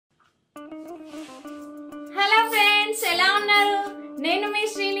Friends ఎలా ఉన్నారు నేను మీ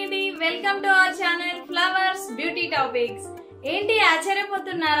Srinidhi welcome to our channel flowers beauty topics ఏంటి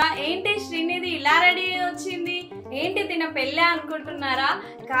ఆశ్చర్యపోతున్నారా ఏంటి శ్రీనిధి ఇలా రెడీ వచ్చింది ఏంటి తిన పెళ్ళే అనుకుంటున్నారా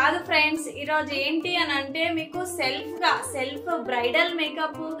కాదు ఫ్రెండ్స్ ఈ రోజు ఏంటి అని అంటే మీకు సెల్ఫ్ బ్రైడల్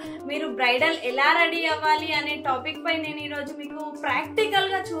మేకప్ మీరు బ్రైడల్ ఎలా రెడీ అవ్వాలి అనే టాపిక్ పై నేను ఈ రోజు మీకు ప్రాక్టికల్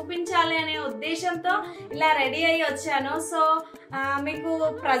గా చూపించాలి అనే ఉద్దేశంతో ఇలా రెడీ అయ్యి వచ్చాను సో మీకు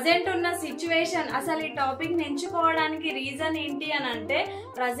ప్రజెంట్ ఉన్న సిచ్యువేషన్ అసలు ఈ టాపిక్ ఎంచుకోవడానికి రీజన్ ఏంటి అని అంటే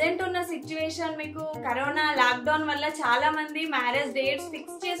ప్రజెంట్ ఉన్న సిచ్యువేషన్ మీకు కరోనా లాక్డౌన్ వల్ల చాలా మంది మ్యారేజ్ డేట్స్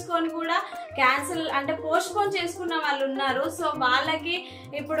ఫిక్స్ చేసుకొని కూడా క్యాన్సిల్ అంటే పోస్ట్ పోన్ చేసుకున్న వాళ్ళు ఉన్నారు సో వాళ్ళకి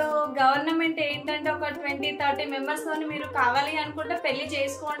ఇప్పుడు గవర్నమెంట్ ఏంటంటే ఒక 20-30 మెంబర్స్ తోని మీరు కావాలి అనుకుంటే పెళ్లి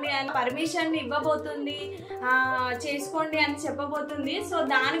చేసుకోండి అని పర్మిషన్ ఇవ్వబోతుంది చేసుకోండి అని చెప్పబోతుంది సో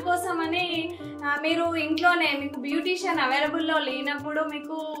దానికోసమని మీరు ఇంట్లోనే మీకు బ్యూటీషియన్ అవైలబుల్లో లేనప్పుడు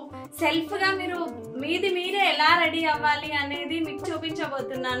మీకు సెల్ఫ్గా మీరు మీరే ఎలా రెడీ అవ్వాలి అనేది మీకు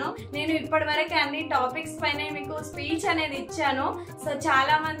చూపించబోతున్నాను నేను ఇప్పటి వరకు అన్ని టాపిక్స్ పైన మీకు స్పీచ్ అనేది ఇచ్చాను సో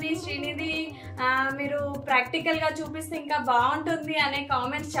చాలా మంది శ్రీనిధి మీరు ప్రాక్టికల్ గా చూపిస్తే ఇంకా బాగుంటుంది అనే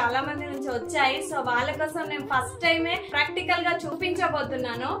కామెంట్స్ చాలా మంది నుంచి వచ్చాయి సో వాళ్ళ కోసం నేను ఫస్ట్ టైమే ప్రాక్టికల్ గా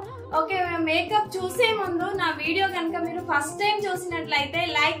చూపించబోతున్నాను ఓకే మేకప్ చూసే ముందు నా వీడియో కనుక మీరు ఫస్ట్ టైం చూసినట్లయితే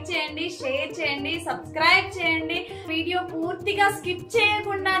లైక్ చేయండి షేర్ చేయండి సబ్స్క్రైబ్ చేయండి వీడియో పూర్తిగా స్కిప్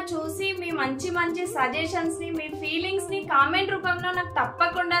చేయకుండా చూసి మీ మంచి సజెషన్స్ ని మీ ఫీలింగ్స్ ని కామెంట్ రూపంలో నాకు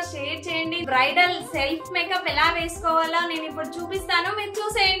తప్పకుండా షేర్ చేయండి బ్రైడల్ సెల్ఫ్ మేకప్ ఎలా వేసుకోవాలో నేను ఇప్పుడు చూపిస్తాను మీరు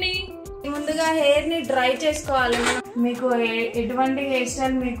చూసేయండి ముందుగా హెయిర్ ని డ్రై చేసుకోవాలి మీకు ఎటువంటి హెయిర్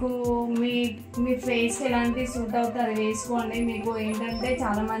స్టైల్ మీకు మీ ఫేస్ ఎలాంటి సూట్ అవుతుంది అది వేసుకోండి మీకు ఏంటంటే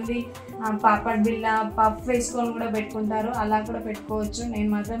చాలా మంది పాపడ్ బిల్ల పఫ్ వేసుకొని కూడా పెట్టుకుంటారు అలా కూడా పెట్టుకోవచ్చు నేను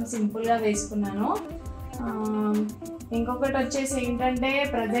మాత్రం సింపుల్ గా వేసుకున్నాను ఇంకొకటి వచ్చేసి ఏంటంటే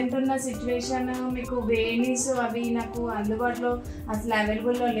ప్రజెంట్ ఉన్న సిచ్యువేషన్ మీకు వేణీస్ అవి నాకు అందుబాటులో అసలు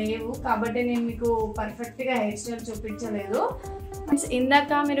అవైలబుల్లో లేవు కాబట్టి నేను మీకు పర్ఫెక్ట్గా హెయిర్ స్టైల్ చూపించలేదు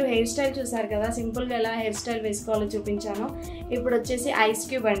ఇందాక మీరు హెయిర్ స్టైల్ చూసారు కదా సింపుల్గా ఎలా హెయిర్ స్టైల్ వేసుకోవాలో చూపించాను ఇప్పుడు వచ్చేసి ఐస్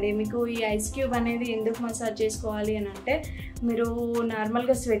క్యూబ్ అండి మీకు ఈ ఐస్ క్యూబ్ అనేది ఎందుకు మసాజ్ చేసుకోవాలి అని అంటే మీరు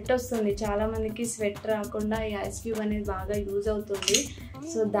నార్మల్గా స్వెట్ వస్తుంది చాలామందికి స్వెట్ రాకుండా ఈ ఐస్ క్యూబ్ అనేది బాగా యూజ్ అవుతుంది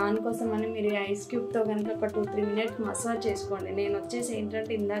సో దానికోసమని మీరు ఈ ఐస్ క్యూబ్తో కనుక ఒక 2-3 మినిట్స్ మసాజ్ చేసుకోండి నేను వచ్చేసి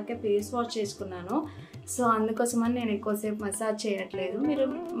ఏంటంటే ఇందాకే ఫేస్ వాష్ చేసుకున్నాను సో అందుకోసమని నేను ఎక్కువసేపు మసాజ్ చేయట్లేదు మీరు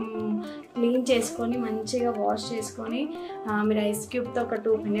క్లీన్ చేసుకొని మంచిగా వాష్ చేసుకొని మీరు ఐస్ క్యూబ్తో ఒక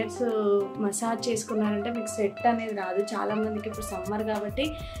 2 మినిట్స్ మసాజ్ చేసుకున్నారంటే మీకు స్వెట్ అనేది రాదు చాలామందికి ఇప్పుడు సమ్మర్ కాబట్టి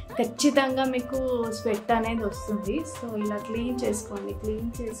ఖచ్చితంగా మీకు స్వెట్ అనేది వస్తుంది సో ఇలా క్లీన్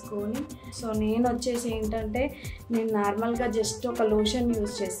చేసుకొని సో నేను వచ్చేసి ఏంటంటే నేను నార్మల్గా జస్ట్ ఒక లోషన్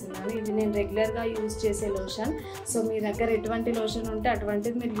యూజ్ చేస్తున్నాను ఇది నేను రెగ్యులర్గా యూజ్ చేసే లోషన్ సో మీ దగ్గర ఎటువంటి లోషన్ ఉంటే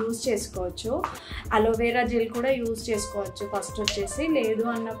అటువంటిది మీరు యూజ్ చేసుకోవచ్చు అలోవెరా జెల్ కూడా యూజ్ చేసుకోవచ్చు ఫస్ట్ వచ్చేసి లేదు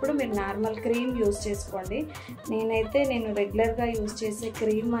అన్నప్పుడు మీరు నార్మల్ క్రీమ్ యూజ్ చేసుకోండి నేను రెగ్యులర్గా యూజ్ చేసే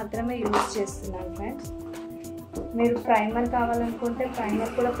క్రీమ్ మాత్రమే యూజ్ చేస్తున్నాను ఫ్రెండ్స్ మీరు ప్రైమర్ కావాలనుకుంటే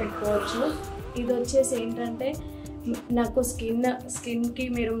ప్రైమర్ కూడా పెట్టుకోవచ్చు ఇది వచ్చేసి ఏంటంటే నాకు స్కిన్కి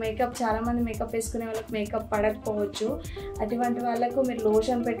మీరు మేకప్ చాలామంది మేకప్ వేసుకునే వాళ్ళకి మేకప్ పడకపోవచ్చు అటువంటి వాళ్ళకు మీరు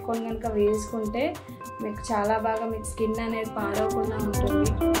లోషన్ పెట్టుకొని కనుక వేసుకుంటే మీకు చాలా బాగా మీకు స్కిన్ అనేది పాడవకుండా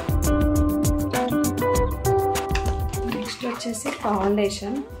ఉంటుంది నెక్స్ట్ వచ్చేసి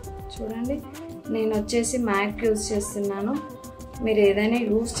ఫౌండేషన్ చూడండి నేను వచ్చేసి మ్యాక్ యూజ్ చేస్తున్నాను మీరు ఏదైనా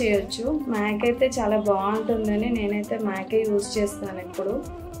యూజ్ చేయొచ్చు మ్యాక్ అయితే చాలా బాగుంటుందని నేనైతే మ్యాకే యూజ్ చేస్తాను ఇప్పుడు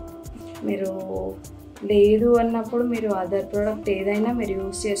మీరు లేదు అన్నప్పుడు మీరు అదర్ ప్రోడక్ట్ ఏదైనా మీరు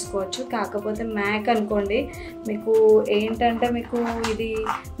యూజ్ చేసుకోవచ్చు కాకపోతే మ్యాక్ అనుకోండి మీకు ఏంటంటే మీకు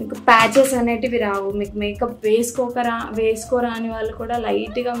ప్యాచెస్ అనేటివి రావు మీకు మేకప్ వేసుకోరా అని వాళ్ళు కూడా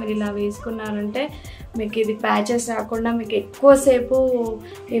లైట్గా మీరు ఇలా వేసుకున్నారంటే మీకు ఇది ప్యాచెస్ రాకుండా మీకు ఎక్కువసేపు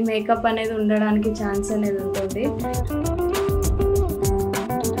ఈ మేకప్ అనేది ఉండడానికి ఛాన్స్ అనేది ఉంటుంది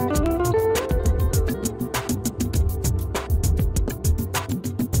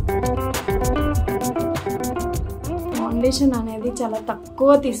ఫౌండేషన్ అనేది చాలా తక్కువ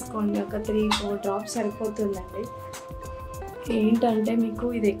తీసుకోండి ఒక 3-4 డ్రాప్స్ సరిపోతుందండి ఏంటంటే మీకు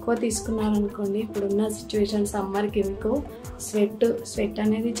ఇది ఎక్కువ తీసుకున్నారనుకోండి ఇప్పుడున్న సిచ్యువేషన్ సమ్మర్కి మీకు స్వెట్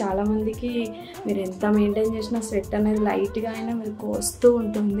అనేది చాలామందికి మీరు ఎంత మెయింటైన్ చేసినా స్వెట్ అనేది లైట్గా అయినా మీకు వస్తూ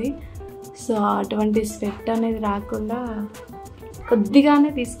ఉంటుంది సో అటువంటి స్వెట్ అనేది రాకుండా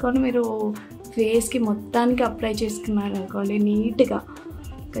కొద్దిగానే తీసుకొని మీరు ఫేస్కి మొత్తానికి అప్లై చేసుకున్నారనుకోండి నీట్గా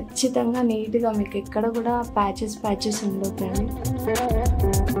ఖచ్చితంగా నీట్గా మీకు ఎక్కడ కూడా ప్యాచెస్ ఉండవుతాయి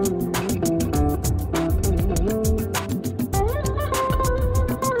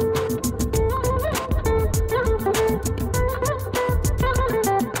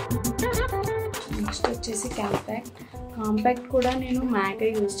నెక్స్ట్ వచ్చేసి కాంపాక్ట్ కాంపాక్ట్ కూడా నేను మ్యాకే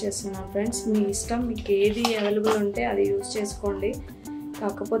యూజ్ చేస్తున్నాను ఫ్రెండ్స్. మీ ఇష్టం, మీకు ఏది అవైలబుల్ ఉంటే అది యూజ్ చేసుకోండి.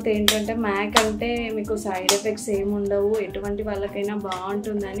 కాకపోతే ఏంటంటే మ్యాక్ అంటే మీకు సైడ్ ఎఫెక్ట్స్ ఏమి ఉండవు, ఎటువంటి వాళ్ళకైనా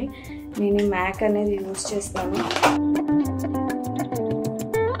బాగుంటుందని నేను ఈ మ్యాక్ అనేది యూజ్ చేస్తాను.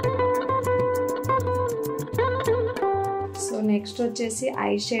 సో నెక్స్ట్ వచ్చేసి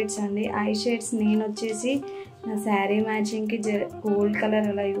ఐ షేడ్స్ అండి. ఐ షేడ్స్ నేను వచ్చేసి నా శారీ మ్యాచింగ్కి గోల్డ్ కలర్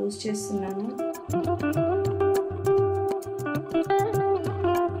అలా యూజ్ చేస్తున్నాను.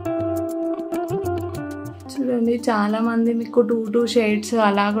 చూడండి, చాలామంది మీకు 2 షేడ్స్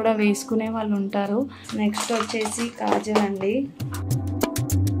అలా కూడా వేసుకునే వాళ్ళు ఉంటారు. నెక్స్ట్ వచ్చేసి కాజల్ అండి.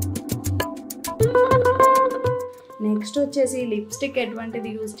 నెక్స్ట్ వచ్చేసి లిప్స్టిక్ ఎటువంటిది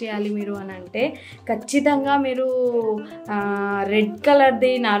యూజ్ చేయాలి మీరు అని అంటే, ఖచ్చితంగా మీరు రెడ్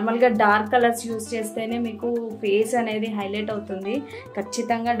కలర్ది, నార్మల్గా డార్క్ కలర్స్ యూజ్ చేస్తేనే మీకు ఫేస్ అనేది హైలైట్ అవుతుంది.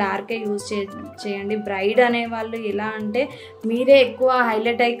 ఖచ్చితంగా డార్కే యూజ్ చేయండి. బ్రైడ్ అనే వాళ్ళు ఎలా అంటే మీరే ఎక్కువ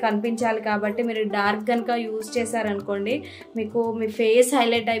హైలైట్ అయ్యి కనిపించాలి కాబట్టి మీరు డార్క్ కనుక యూజ్ చేశారనుకోండి, మీకు మీ ఫేస్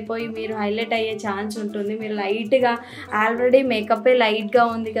హైలైట్ అయిపోయి మీరు హైలైట్ అయ్యే ఛాన్స్ ఉంటుంది. మీరు లైట్గా, ఆల్రెడీ మేకప్పే లైట్గా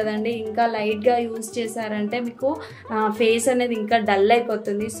ఉంది కదండి, ఇంకా లైట్గా యూజ్ చేశారంటే మీకు ఫేస్ అనేది ఇంకా డల్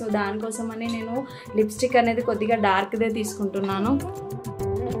అయిపోతుంది. సో దానికోసమని నేను లిప్స్టిక్ అనేది కొద్దిగా డార్క్దే తీసుకుంటున్నాను.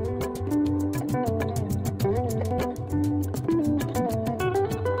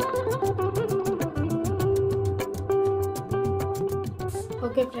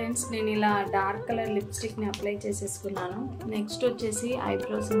 ఓకే ఫ్రెండ్స్, నేను ఇలా డార్క్ కలర్ లిప్స్టిక్ని అప్లై చేసేసుకున్నాను. నెక్స్ట్ వచ్చేసి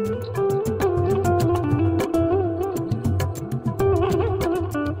ఐబ్రోస్ ఉంది.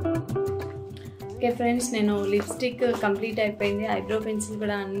 ఓకే ఫ్రెండ్స్, నేను లిప్స్టిక్ కంప్లీట్ అయిపోయింది. ఐబ్రో పెన్సిల్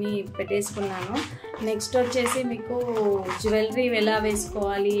కూడా అన్నీ పెట్టేసుకున్నాను. నెక్స్ట్ వచ్చేసి మీకు జ్యువెలరీ ఎలా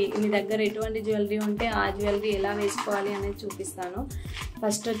వేసుకోవాలి, మీ దగ్గర ఎటువంటి జ్యువెలరీ ఉంటే ఆ జ్యువెలరీ ఎలా వేసుకోవాలి అనేది చూపిస్తాను.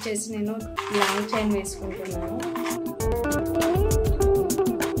 ఫస్ట్ వచ్చేసి నేను లాంగ్ చైన్ వేసుకుంటున్నాను.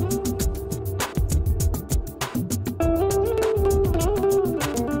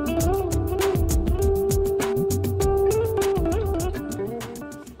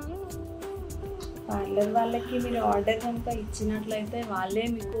 పార్లర్ వాళ్ళకి మీరు ఆర్డర్ కనుక ఇచ్చినట్లయితే వాళ్ళే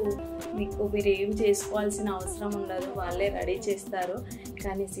మీకు మీరు ఏం చేసుకోవాల్సిన అవసరం ఉండదు, వాళ్ళే రెడీ చేస్తారు.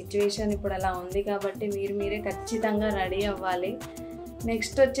 కానీ సిచ్యువేషన్ ఇప్పుడు అలా ఉంది కాబట్టి మీరే ఖచ్చితంగా రెడీ అవ్వాలి.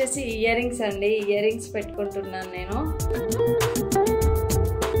 నెక్స్ట్ వచ్చేసి ఇయర్ రింగ్స్ అండి. ఇయర్ రింగ్స్ పెట్టుకుంటున్నాను నేను.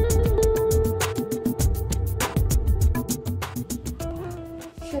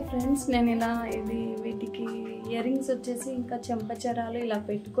 ఫ్రెండ్స్, నేను ఇలా వీటికి ఇయర్ రింగ్స్ వచ్చేసి ఇంకా చెంపచరాలు ఇలా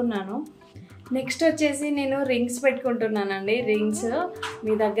పెట్టుకున్నాను. నెక్స్ట్ వచ్చేసి నేను రింగ్స్ పెట్టుకుంటున్నానండి. రింగ్స్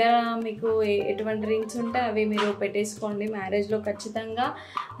మీ దగ్గర మీకు ఎటువంటి రింగ్స్ ఉంటే అవి మీరు పెట్టేసుకోండి. మ్యారేజ్లో ఖచ్చితంగా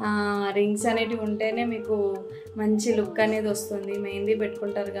రింగ్స్ అనేటివి ఉంటేనే మీకు మంచి లుక్ అనేది వస్తుంది. మెహందీ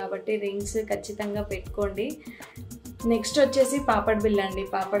పెట్టుకుంటారు కాబట్టి రింగ్స్ ఖచ్చితంగా పెట్టుకోండి. నెక్స్ట్ వచ్చేసి పాపడ్ బిల్ అండి.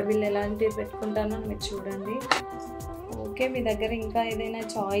 పాపడ్ బిల్ ఎలాంటివి పెట్టుకుంటానో మీరు చూడండి. ఓకే, మీ దగ్గర ఇంకా ఏదైనా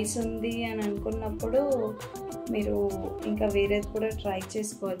చాయిస్ ఉంది అని అనుకున్నప్పుడు మీరు ఇంకా వేరేది కూడా ట్రై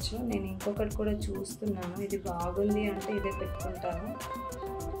చేసుకోవచ్చు. నేను ఇంకొకటి కూడా చూస్తున్నాను, ఇది బాగుంది అంటే ఇదే పెట్టుకుంటాను.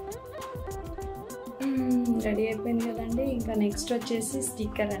 రెడీ అయిపోయింది కదండి. ఇంకా నెక్స్ట్ వచ్చేసి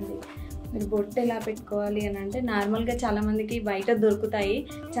స్టిక్కర్ అండి. మీరు బొట్టు ఎలా పెట్టుకోవాలి అని అంటే, నార్మల్గా చాలామందికి బయట దొరుకుతాయి.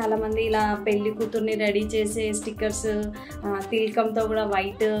 చాలామంది ఇలా పెళ్లి కూతుర్ని రెడీ చేసే స్టిక్కర్స్, తిలకంతో కూడా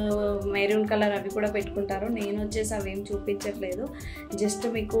వైట్, మెరూన్ కలర్ అవి కూడా పెట్టుకుంటారు. నేను వచ్చేసి అవి ఏం చూపించట్లేదు, జస్ట్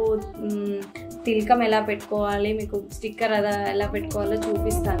మీకు తిలకం ఎలా పెట్టుకోవాలి, మీకు స్టిక్కర్ ఎలా పెట్టుకోవాలో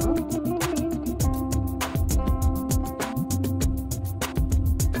చూపిస్తాను.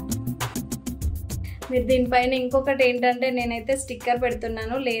 మీరు దీనిపైన ఇంకొకటి ఏంటంటే, నేనైతే స్టిక్కర్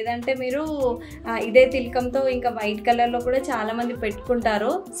పెడుతున్నాను. లేదంటే మీరు ఇదే తిలకంతో ఇంకా వైట్ కలర్లో కూడా చాలామంది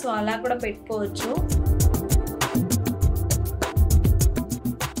పెట్టుకుంటారు. సో అలా కూడా పెట్టుకోవచ్చు.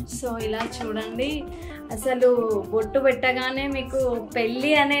 సో ఇలా చూడండి, అసలు బొట్టు పెట్టగానే మీకు పెళ్ళి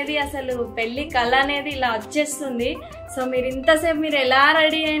అనేది, అసలు పెళ్ళి కళ అనేది ఇలా వచ్చేస్తుంది. సో మీరు ఇంతసేపు మీరు ఎలా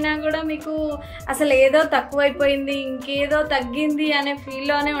రెడీ అయినా కూడా మీకు అసలు ఏదో తక్కువైపోయింది, ఇంకేదో తగ్గింది అనే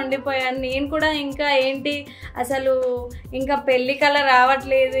ఫీల్లోనే ఉండిపోయాను నేను కూడా. ఇంకా ఏంటి అసలు ఇంకా పెళ్ళి కళ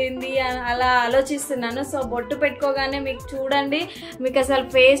రావట్లేదు ఏంది అలా ఆలోచిస్తున్నాను. సో బొట్టు పెట్టుకోగానే మీకు చూడండి, మీకు అసలు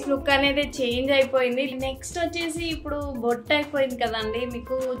ఫేస్ లుక్ అనేది చేంజ్ అయిపోయింది. నెక్స్ట్ వచ్చేసి ఇప్పుడు బొట్టు అయిపోయింది కదండి,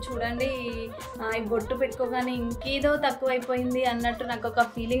 మీకు చూడండి ఈ బొట్టు పెట్టుకోగానే ఇంకేదో తక్కువైపోయింది అన్నట్టు నాకు ఒక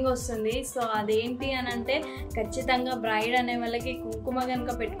ఫీలింగ్ వస్తుంది. సో అదేంటి అని అంటే, ఖచ్చితంగా బ్రైడ్ అనే వాళ్ళకి కుంకుమ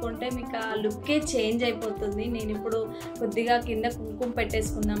కనుక పెట్టుకుంటే మీకు ఆ లుక్కే చేంజ్ అయిపోతుంది. నేను ఇప్పుడు కొద్దిగా కింద కుంకుమ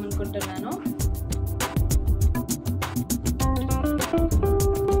పెట్టేసుకుందాం అనుకుంటున్నాను.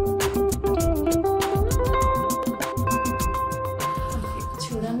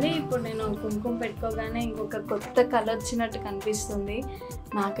 చూడండి, అనిపిస్తుంది. ఇప్పుడు నేను కుంకుమ పెట్టుకోగానే ఇంకొక కొత్త కళ వచ్చినట్టు కనిపిస్తుంది.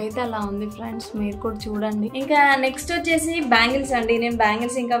 నాకైతే అలా ఉంది ఫ్రెండ్స్, మీరు కూడా చూడండి. ఇంకా నెక్స్ట్ వచ్చేసి బ్యాంగిల్స్ అండి. నేను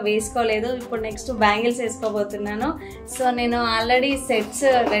బ్యాంగిల్స్ ఇంకా వేసుకోలేదు, ఇప్పుడు నెక్స్ట్ బ్యాంగిల్స్ వేసుకోబోతున్నాను. సో నేను ఆల్రెడీ సెట్స్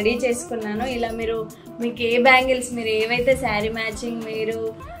రెడీ చేసుకున్నాను. ఇలా మీకు ఏ బ్యాంగిల్స్, మీరు ఏవైతే శారీ మ్యాచింగ్ మీరు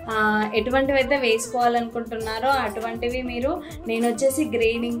ఎటువంటివి అయితే వేసుకోవాలనుకుంటున్నారో అటువంటివి నేను వచ్చేసి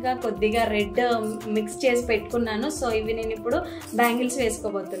గ్రీన్ ఇంకా కొద్దిగా రెడ్ మిక్స్ చేసి పెట్టుకున్నాను. సో ఇవి నేను ఇప్పుడు బ్యాంగిల్స్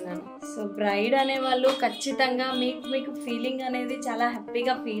వేసుకోబోతున్నాను. సో బ్రైడ్ అనే వాళ్ళు ఖచ్చితంగా మీకు ఫీలింగ్ అనేది చాలా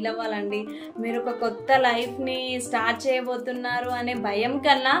హ్యాపీగా ఫీల్ అవ్వాలండి. మీరు ఒక కొత్త లైఫ్ని స్టార్ట్ చేయబోతున్నారు అనే భయం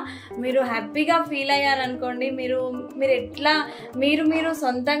కన్నా మీరు హ్యాపీగా ఫీల్ అయ్యారనుకోండి, మీరు ఎట్లా మీరు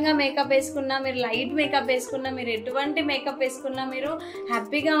సొంతంగా మేకప్ వేసుకున్నా, మీరు లైట్ మేకప్ వేసుకున్నా, మీరు ఎటువంటి మేకప్ వేసుకున్నా మీరు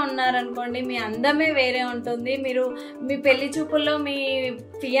హ్యాపీగా ఉన్నారనుకోండి, మీ అందమే వేరే ఉంటుంది. మీరు మీ పెళ్లి చూపుల్లో మీ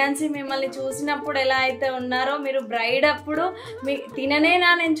ఫియాన్సీ మిమ్మల్ని చూసినప్పుడు ఎలా అయితే ఉన్నారో, మీరు బ్రైడ్ అప్పుడు తిననేనా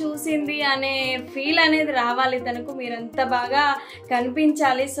నేను చూసింది అనే ఫీల్ అనేది రావాలి తనకు. మీరు అంత బాగా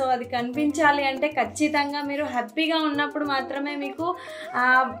కనిపించాలి. సో అది కనిపించాలి అంటే ఖచ్చితంగా మీరు హ్యాపీగా ఉన్నప్పుడు మాత్రమే మీకు ఆ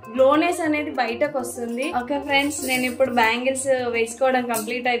గ్లోనెస్ అనేది బయటకు వస్తుంది. ఓకే ఫ్రెండ్స్, నేను ఇప్పుడు బ్యాంగిల్స్ వేసుకోవడం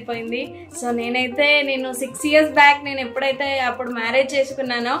కంప్లీట్ అయిపోయింది. సో నేను 6 years బ్యాక్ నేను ఎప్పుడైతే అప్పుడు మ్యారేజ్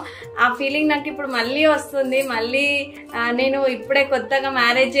చేసుకున్నానో ఆ ఫీలింగ్ నాకు ఇప్పుడు మళ్ళీ వస్తుంది. మళ్ళీ నేను ఇప్పుడే కొత్తగా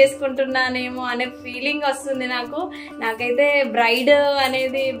మ్యారేజ్ చేసుకుంటున్నానేమో అనే ఫీలింగ్ వస్తుంది నాకైతే బ్రైడ్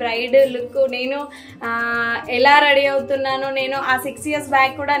లుక్ నేను ఎలా రెడీ అవుతున్నాను, నేను ఆ 6 years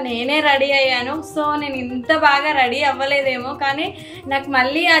బ్యాక్ కూడా నేనే రెడీ అయ్యాను. సో నేను ఇంత బాగా రెడీ అవ్వలేదేమో, కానీ నాకు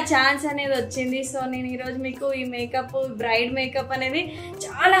మళ్ళీ ఆ ఛాన్స్ అనేది వచ్చింది. సో నేను ఈరోజు మీకు ఈ బ్రైడ్ మేకప్ అనేది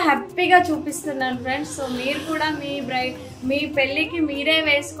చాలా హ్యాపీగా చూపిస్తున్నాను ఫ్రెండ్స్. సో మీరు కూడా మీ పెళ్ళికి మీరే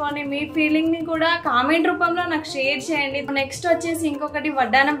వేసుకొని మీ ఫీలింగ్ ని కూడా కామెంట్ రూపంలో నాకు షేర్ చేయండి. నెక్స్ట్ వచ్చేసి ఇంకొకటి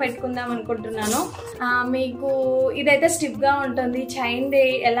వడ్డానం పెట్టుకుందాం అనుకుంటున్నాను. మీకు ఇదైతే స్టిఫ్ గా ఉంటుంది. చైన్ది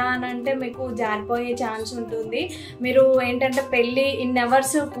ఎలా అనంటే మీకు జారిపోయే ఛాన్స్ ఉంటుంది. మీరు ఏంటంటే పెళ్ళి ఇన్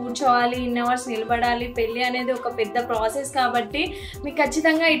అవర్స్ కూర్చోవాలి, ఇన్ అవర్స్ నిలబడాలి. పెళ్ళి అనేది ఒక పెద్ద ప్రాసెస్ కాబట్టి మీకు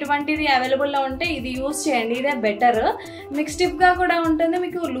ఖచ్చితంగా ఇటువంటిది అవైలబుల్లో ఉంటే ఇది యూజ్ చేయండి, ఇదే బెటర్. మీకు స్టిఫ్ గా కూడా ఉంటుంది,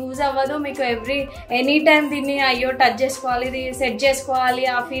 మీకు లూజ్ అవ్వదు. మీకు ఎనీ టైం దీన్ని అయ్యో టచ్ చేసుకోవాలి, ఇది సెట్ చేసుకోవాలి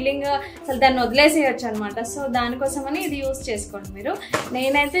ఆ ఫీలింగ్ అసలు దాన్ని వదిలేసేయచ్చు అనమాట. సో దానికోసమని ఇది యూజ్ చేసుకోండి మీరు.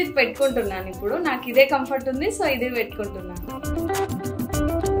 నేనైతే ఇది పెట్టుకుంటున్నాను ఇప్పుడు, నాకు ఇదే కంఫర్ట్ ఉంది. సో ఇది పెట్టుకుంటున్నాను.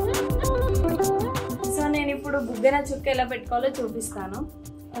 సో నేను ఇప్పుడు బుగ్గన చుక్క ఎలా పెట్టుకోవాలో చూపిస్తాను.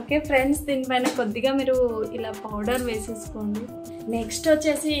 ఓకే ఫ్రెండ్స్, దీనిపైన కొద్దిగా మీరు ఇలా పౌడర్ వేసేసుకోండి. నెక్స్ట్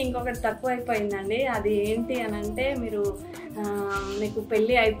వచ్చేసి ఇంకొకటి తక్కువ అయిపోయిందండి. అది ఏంటి అని అంటే మీకు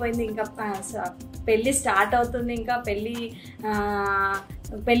పెళ్ళి అయిపోయింది, ఇంకా పెళ్ళి స్టార్ట్ అవుతుంది, ఇంకా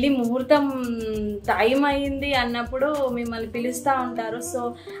పెళ్ళి ముహూర్తం టైం అయింది అన్నప్పుడు మిమ్మల్ని పిలుస్తూ ఉంటారు. సో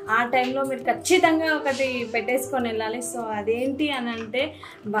ఆ టైంలో మీరు ఖచ్చితంగా ఒకటి పెట్టేసుకొని వెళ్ళాలి. సో అదేంటి అని అంటే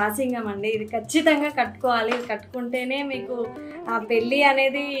బాసింగం అండి. ఇది ఖచ్చితంగా కట్టుకోవాలి. ఇది కట్టుకుంటేనే మీకు ఆ పెళ్ళి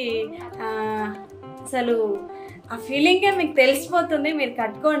అనేది అసలు ఆ ఫీలింగే మీకు తెలిసిపోతుంది. మీరు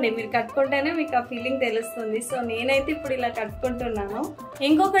కట్టుకోండి, మీరు కట్టుకుంటేనే మీకు ఆ ఫీలింగ్ తెలుస్తుంది. సో నేనైతే ఇప్పుడు ఇలా కట్టుకుంటున్నాను.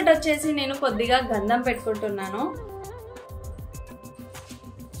 ఇంకొకటి వచ్చేసి నేను కొద్దిగా గంధం పెట్టుకుంటున్నాను.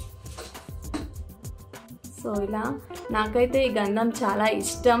 సో ఇలా నాకైతే ఈ గంధం చాలా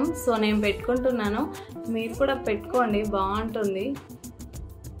ఇష్టం. సో నేను పెట్టుకుంటున్నాను, మీరు కూడా పెట్టుకోండి, బాగుంటుంది.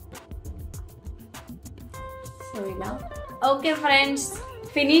 సో ఇలా ఓకే ఫ్రెండ్స్,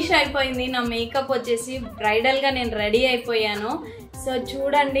 ఫినిష్ అయిపోయింది నా మేకప్ వచ్చేసి. బ్రైడల్గా నేను రెడీ అయిపోయాను. సో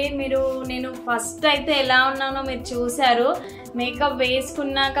చూడండి, నేను ఫస్ట్ అయితే ఎలా ఉన్నానో మీరు చూసారు. మేకప్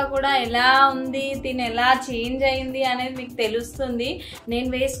వేసుకున్నాక కూడా ఎలా ఉంది, తిని ఎలా చేంజ్ అయింది అనేది మీకు తెలుస్తుంది. నేను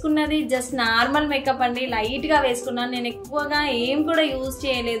వేసుకున్నది జస్ట్ నార్మల్ మేకప్ అండి, లైట్గా వేసుకున్నాను. నేను ఎక్కువగా ఏం కూడా యూజ్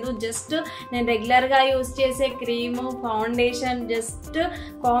చేయలేదు. జస్ట్ నేను రెగ్యులర్గా యూజ్ చేసే క్రీము, ఫౌండేషన్, జస్ట్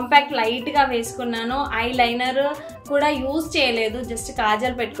కాంపాక్ట్ లైట్గా వేసుకున్నాను. ఐ లైనర్ కూడా యూజ్ చేయలేదు, జస్ట్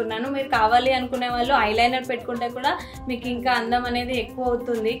కాజల్ పెట్టుకున్నాను. మీరు కావాలి అనుకునే వాళ్ళు ఐ లైనర్ పెట్టుకుంటే కూడా మీకు ఇంకా అందం అనేది ఎక్కువ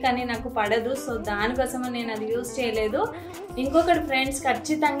అవుతుంది, కానీ నాకు పడదు. సో దానికోసమని నేను అది యూజ్ చేయలేదు. ఇంకొకటి ఫ్రెండ్స్,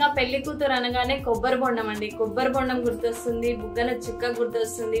 ఖచ్చితంగా పెళ్లి కూతురు అనగానే కొబ్బరి బొండం అండి. కొబ్బరి బొండం గుర్తొస్తుంది, బుగ్గల చుక్క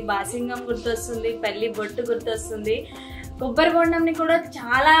గుర్తొస్తుంది, బాసింగం గుర్తొస్తుంది, పెళ్లి బొట్టు గుర్తొస్తుంది. కొబ్బరి బొండంని కూడా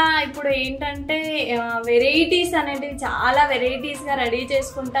చాలా ఇప్పుడు ఏంటంటే వెరైటీస్ అనేటివి చాలా వెరైటీస్గా రెడీ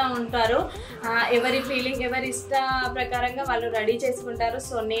చేసుకుంటూ ఉంటారు. ఎవరి ఫీలింగ్, ఎవరి ఇష్ట ప్రకారంగా వాళ్ళు రెడీ చేసుకుంటారు.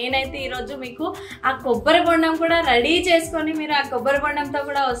 సో నేనైతే ఈరోజు మీకు ఆ కొబ్బరి బొండం కూడా రెడీ చేసుకొని మీరు ఆ కొబ్బరి బొండంతో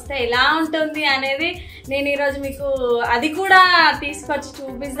కూడా వస్తే ఎలా ఉంటుంది అనేది నేను ఈరోజు మీకు అది కూడా తీసుకొచ్చి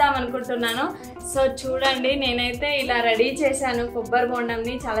చూపిద్దాం అనుకుంటున్నాను. సో చూడండి, నేనైతే ఇలా రెడీ చేశాను కొబ్బరి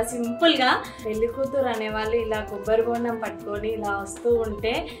బొండంని చాలా సింపుల్గా. పెళ్లి కూతురు అనేవాళ్ళు ఇలా కొబ్బరి బొండం పట్టుకొని ఇలా వస్తూ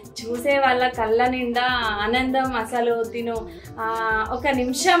ఉంటే చూసే వాళ్ళ కళ్ళ నిండా ఆనందం. అసలు తిను ఒక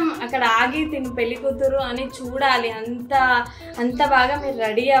నిమిషం అక్కడ ఆగి తిను పెళ్లి కూతురు అని చూడాలి, అంత బాగా మీరు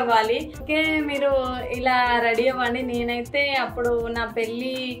రెడీ అవ్వాలి. ఓకే, మీరు ఇలా రెడీ అవ్వండి. నేనైతే అప్పుడు నా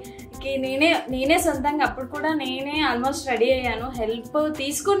పెళ్ళికి నేనే సొంతంగా అప్పుడు కూడా నేనే ఆల్మోస్ట్ రెడీ అయ్యాను. హెల్ప్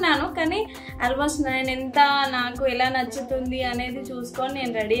తీసుకున్నాను, కానీ ఆల్మోస్ట్ నాకు ఎలా నచ్చుతుంది అనేది చూసుకొని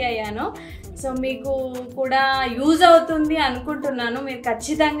నేను రెడీ అయ్యాను. సో మీకు కూడా యూజ్ అవుతుంది అనుకుంటున్నాను.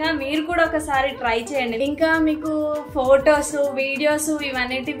 మీరు కూడా ఒకసారి ట్రై చేయండి. ఇంకా మీకు ఫొటోస్, వీడియోస్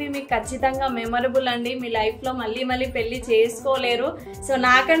ఇవన్నిటివి మీకు ఖచ్చితంగా మెమరబుల్ అండి. మీ లైఫ్లో మళ్ళీ పెళ్లి చేసుకోలేరు. సో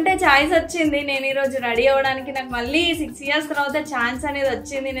నాకంటే ఛాయిస్ వచ్చింది, నేను ఈరోజు రెడీ అవ్వడానికి. నాకు మళ్ళీ 6 years తర్వాత ఛాన్స్ అనేది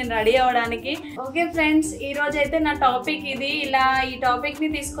వచ్చింది నేను రెడీ అవ్వడానికి. ఓకే ఫ్రెండ్స్, ఈ రోజు అయితే నా టాపిక్ ఇది. ఈ టాపిక్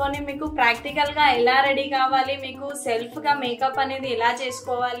ని తీసుకొని మీకు ప్రాక్టికల్ గా ఎలా రెడీ కావాలి, మీకు సెల్ఫ్ గా మేకప్ అనేది ఎలా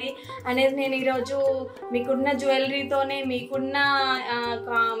చేసుకోవాలి అనేది నేను ఈరోజు మీకున్న జ్యువెలరీతోనే మీకున్న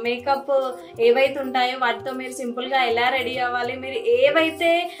మేకప్ ఏవైతే ఉంటాయో వాటితో మీరు సింపుల్గా ఎలా రెడీ అవ్వాలి, మీరు ఏవైతే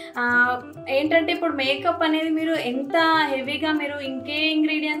ఏంటంటే ఇప్పుడు మేకప్ అనేది మీరు ఎంత హెవీగా మీరు ఇంకే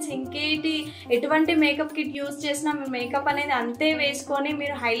ఇంగ్రీడియంట్స్ ఎటువంటి మేకప్ కిట్ యూజ్ చేసినా మీ మేకప్ అనేది అంతే వేసుకొని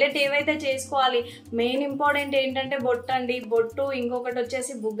మీరు హైలైట్ ఏవైతే చేసుకోవాలి. మెయిన్ ఇంపార్టెంట్ ఏంటంటే బొట్టు అండి. బొట్టు, ఇంకొకటి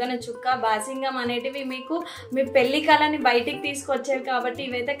వచ్చేసి బుగ్గన చుక్క, బాసింగం అనేటివి మీకు మీ పెళ్లి కళని బయటికి తీసుకొచ్చేవి కాబట్టి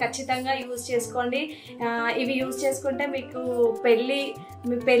ఇవైతే ఖచ్చితంగా యూజ్ చేసుకోండి. ఇవి యూజ్ చేసుకుంటే మీకు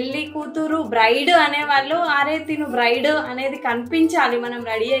మీ పెళ్లి కూతురు బ్రైడ్ అనేవాళ్ళు అరే తిను బ్రైడ్ అనేది కనిపించాలి. మనం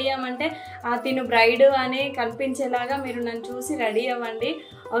రెడీ అయ్యామంటే తిను బ్రైడ్ అనే కనిపించేలాగా మీరు నన్ను చూసి రెడీ అవ్వండి.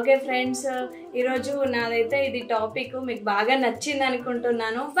 ఓకే ఫ్రెండ్స్, ఈరోజు నాదైతే ఇది టాపిక్ మీకు బాగా నచ్చింది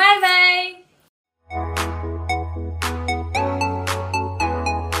అనుకుంటున్నాను. Bye bye.